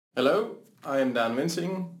Hello, I am Dan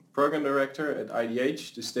Winsing, Program Director at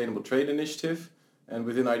IDH, the Sustainable Trade Initiative. And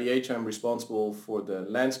within IDH, I'm responsible for the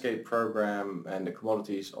landscape program and the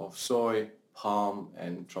commodities of soy, palm,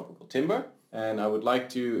 and tropical timber. And I would like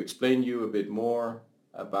to explain you a bit more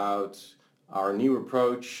about our new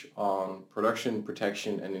approach on production,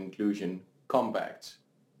 protection, and inclusion compacts.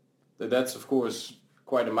 That's, of course,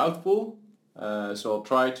 quite a mouthful. So I'll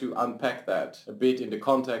try to unpack that a bit in the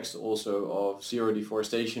context also of zero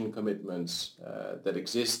deforestation commitments that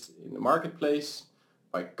exist in the marketplace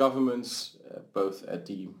by governments, both at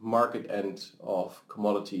the market end of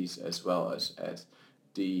commodities as well as at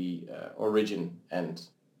the origin end.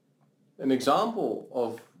 An example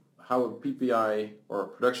of how a PPI or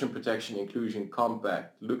Production Protection Inclusion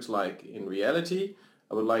Compact looks like in reality,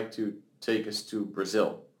 I would like to take us to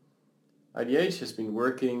Brazil. IDH has been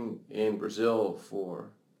working in Brazil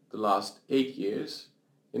for the last 8 years,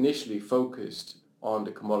 initially focused on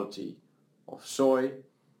the commodity of soy,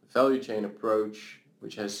 a value chain approach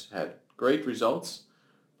which has had great results,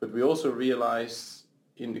 but we also realized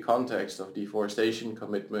in the context of deforestation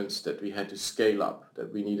commitments that we had to scale up,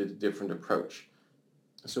 that we needed a different approach.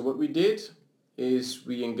 So what we did is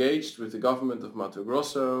we engaged with the government of Mato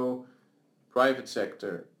Grosso, private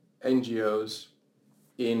sector, NGOs,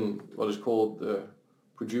 in what is called the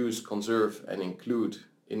Produce, Conserve and Include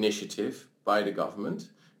initiative by the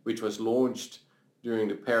government, which was launched during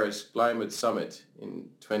the Paris Climate Summit in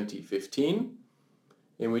 2015,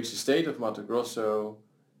 in which the state of Mato Grosso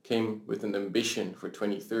came with an ambition for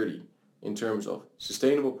 2030 in terms of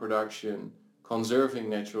sustainable production, conserving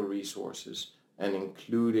natural resources, and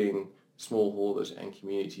including smallholders and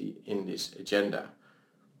community in this agenda.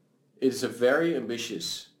 It is a very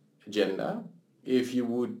ambitious agenda. If you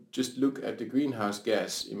would just look at the greenhouse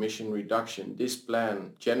gas emission reduction this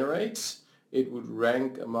plan generates, it would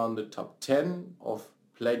rank among the top 10 of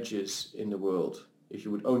pledges in the world if you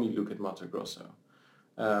would only look at Mato Grosso.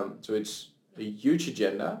 So it's a huge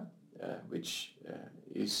agenda which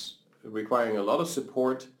is requiring a lot of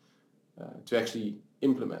support to actually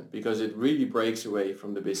implement, because it really breaks away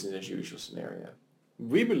from the business as usual scenario.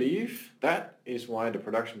 We believe that is why the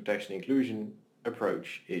production protection inclusion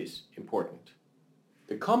approach is important.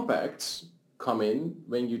 The compacts come in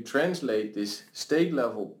when you translate this state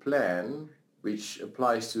level plan, which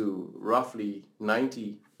applies to roughly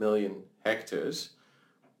 90 million hectares,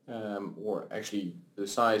 or actually the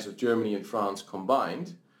size of Germany and France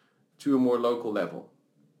combined, to a more local level,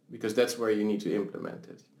 because that's where you need to implement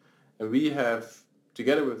it. And we have,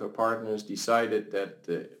 together with our partners, decided that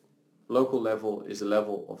the local level is the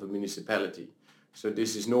level of a municipality. So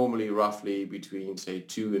this is normally roughly between, say,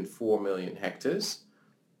 2 and 4 million hectares,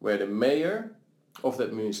 where the mayor of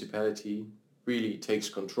that municipality really takes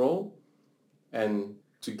control and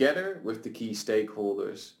together with the key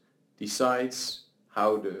stakeholders decides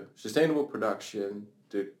how the sustainable production,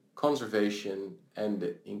 the conservation and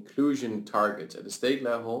the inclusion targets at the state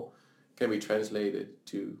level can be translated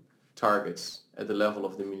to targets at the level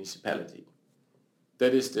of the municipality.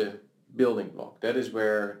 That is the building block. That is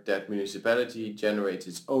where that municipality generates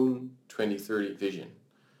its own 2030 vision.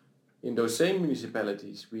 In those same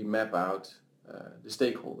municipalities, we map out the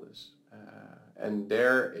stakeholders. And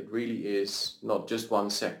there it really is not just one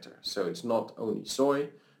sector. So it's not only soy,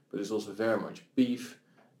 but it's also very much beef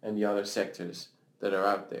and the other sectors that are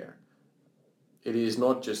out there. It is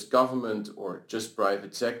not just government or just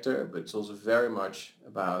private sector, but it's also very much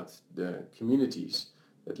about the communities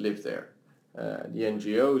that live there. The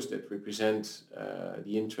NGOs that represent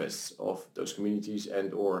the interests of those communities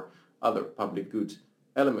and or other public good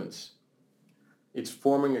elements. It's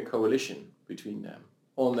forming a coalition between them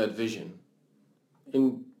on that vision.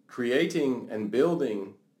 In creating and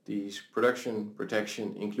building these production,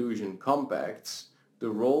 protection, inclusion compacts, the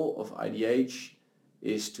role of IDH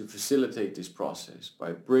is to facilitate this process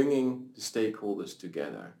by bringing the stakeholders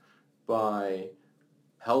together, by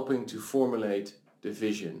helping to formulate the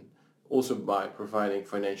vision, also by providing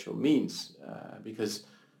financial means, because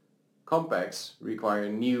compacts require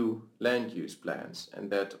new land use plans,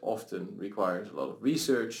 and that often requires a lot of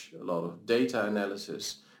research, a lot of data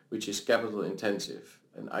analysis, which is capital intensive,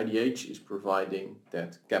 and IDH is providing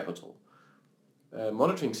that capital.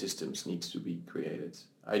 Monitoring systems needs to be created.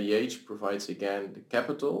 IDH provides again the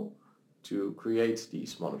capital to create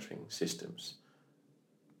these monitoring systems.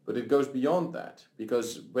 But it goes beyond that,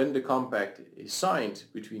 because when the compact is signed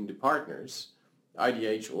between the partners,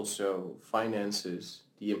 IDH also finances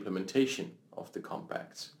the implementation of the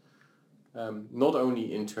compacts. Not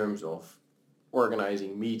only in terms of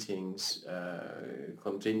organizing meetings,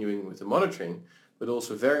 continuing with the monitoring, but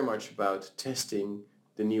also very much about testing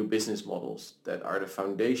the new business models that are the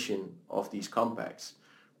foundation of these compacts.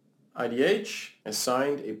 IDH has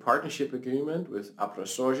signed a partnership agreement with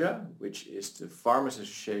AproSoja, which is the Farmers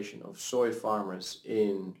Association of soy farmers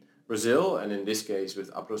in Brazil, and in this case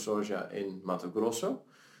with AproSoja in Mato Grosso,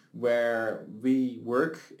 where we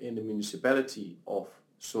work in the municipality of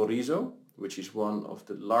Sorriso, which is one of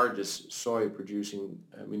the largest soy producing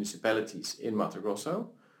municipalities in Mato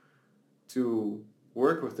Grosso, to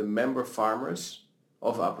work with the member farmers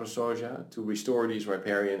of AproSoja to restore these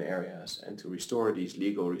riparian areas and to restore these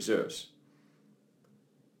legal reserves.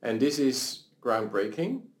 And this is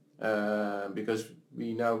groundbreaking because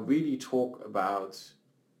we now really talk about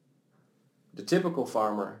the typical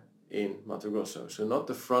farmer in Mato Grosso. So not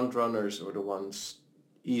the front runners or the ones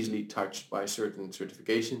easily touched by certain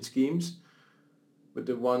certification schemes, but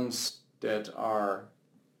the ones that are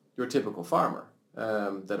your typical farmer,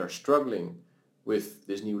 that are struggling with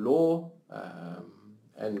this new law,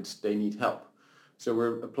 and they need help. So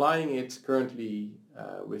we're applying it currently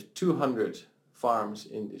with 200 farms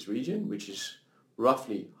in this region, which is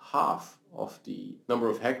roughly half of the number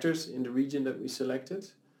of hectares in the region that we selected.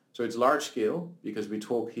 So it's large scale because we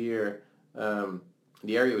talk here,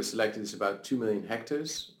 the area we selected is about 2 million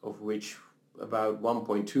hectares, of which about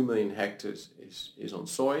 1.2 million hectares is on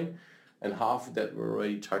soy, and half of that we're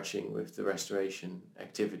already touching with the restoration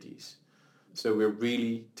activities. So we're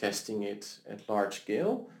really testing it at large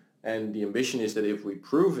scale, and the ambition is that if we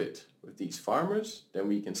prove it with these farmers, then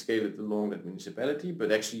we can scale it along that municipality,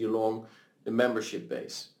 but actually along the membership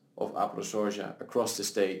base of AproSoja across the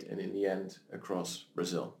state and in the end across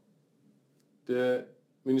Brazil. The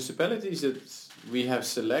municipalities that we have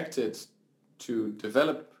selected to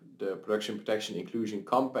develop the Production Protection Inclusion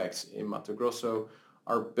Compacts in Mato Grosso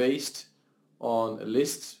are based on a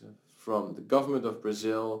list from the government of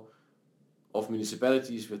Brazil of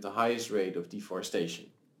municipalities with the highest rate of deforestation.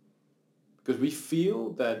 Because we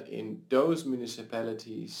feel that in those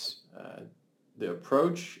municipalities, the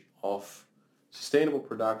approach of sustainable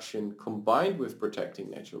production combined with protecting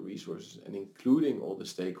natural resources and including all the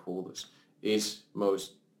stakeholders is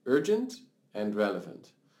most urgent and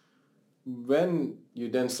relevant. When you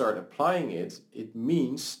then start applying it, it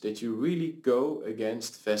means that you really go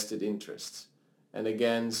against vested interests and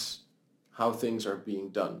against how things are being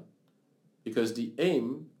done. Because the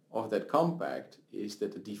aim of that compact is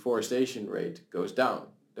that the deforestation rate goes down.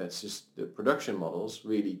 That's just the production models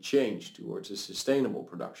really change towards a sustainable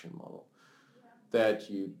production model. That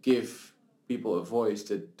you give people a voice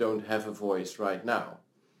that don't have a voice right now.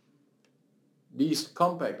 These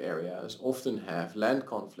compact areas often have land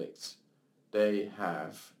conflicts. They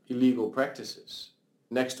have illegal practices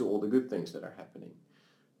next to all the good things that are happening.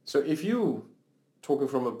 So if you, talking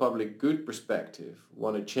from a public good perspective,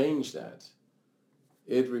 want to change that,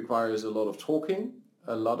 it requires a lot of talking,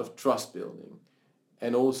 a lot of trust building,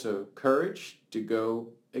 and also courage to go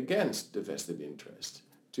against the vested interest,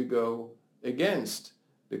 to go against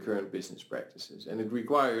the current business practices. And it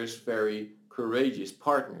requires very courageous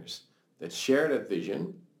partners that share that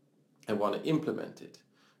vision and want to implement it.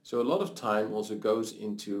 So a lot of time also goes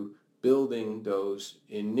into building those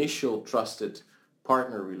initial trusted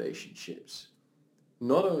partner relationships.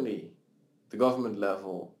 Not only the government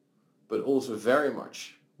level, but also very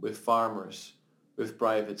much with farmers, with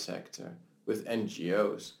private sector, with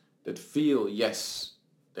NGOs that feel, yes,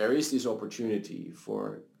 there is this opportunity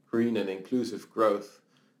for green and inclusive growth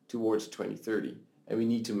towards 2030, and we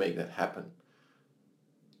need to make that happen.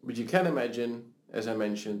 But you can imagine, as I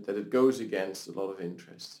mentioned, that it goes against a lot of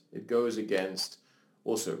interests. It goes against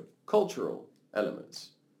also cultural elements.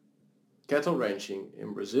 Cattle ranching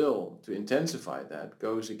in Brazil, to intensify that,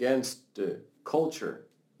 goes against the culture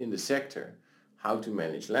in the sector, how to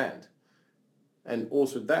manage land. And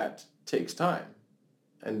also that takes time.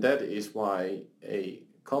 And that is why a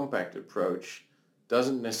compact approach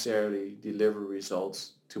doesn't necessarily deliver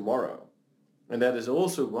results tomorrow. And that is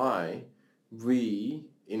also why we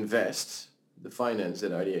invest the finance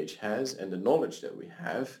that IDH has and the knowledge that we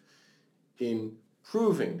have in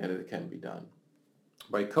proving that it can be done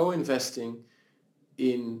by co-investing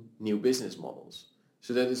in new business models.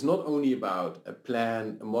 So that it's not only about a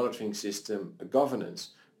plan, a monitoring system, a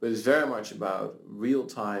governance, but it's very much about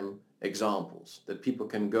real-time examples that people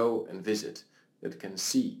can go and visit, that can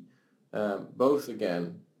see, both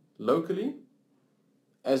again locally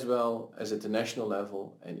as well as at the national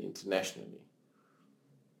level and internationally.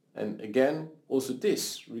 And again, also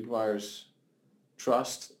this requires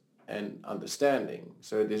trust and understanding.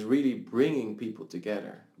 So it is really bringing people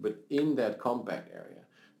together, but in that compact area,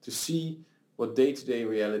 to see what day-to-day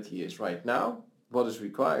reality is right now, what is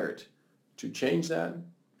required to change that,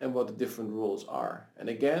 and what the different rules are. And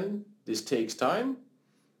again, this takes time,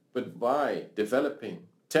 but by developing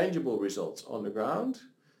tangible results on the ground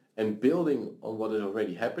and building on what is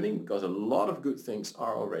already happening, because a lot of good things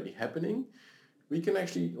are already happening, we can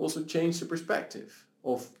actually also change the perspective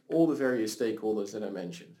of all the various stakeholders that I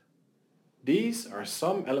mentioned. These are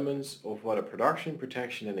some elements of what a production,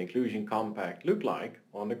 protection and inclusion compact look like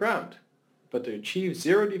on the ground. But to achieve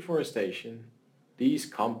zero deforestation, these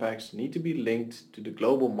compacts need to be linked to the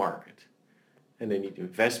global market, and they need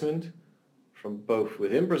investment from both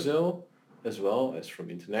within Brazil as well as from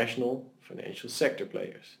international financial sector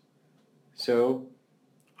players. So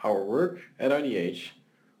our work at IDH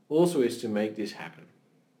also is to make this happen.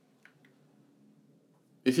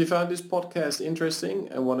 If you found this podcast interesting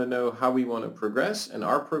and want to know how we want to progress and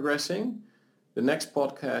are progressing, the next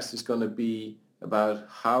podcast is going to be about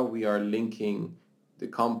how we are linking the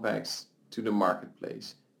compacts to the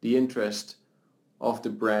marketplace, the interest of the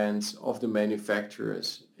brands, of the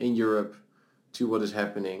manufacturers in Europe to what is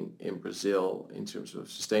happening in Brazil in terms of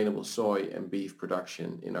sustainable soy and beef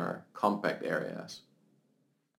production in our compact areas.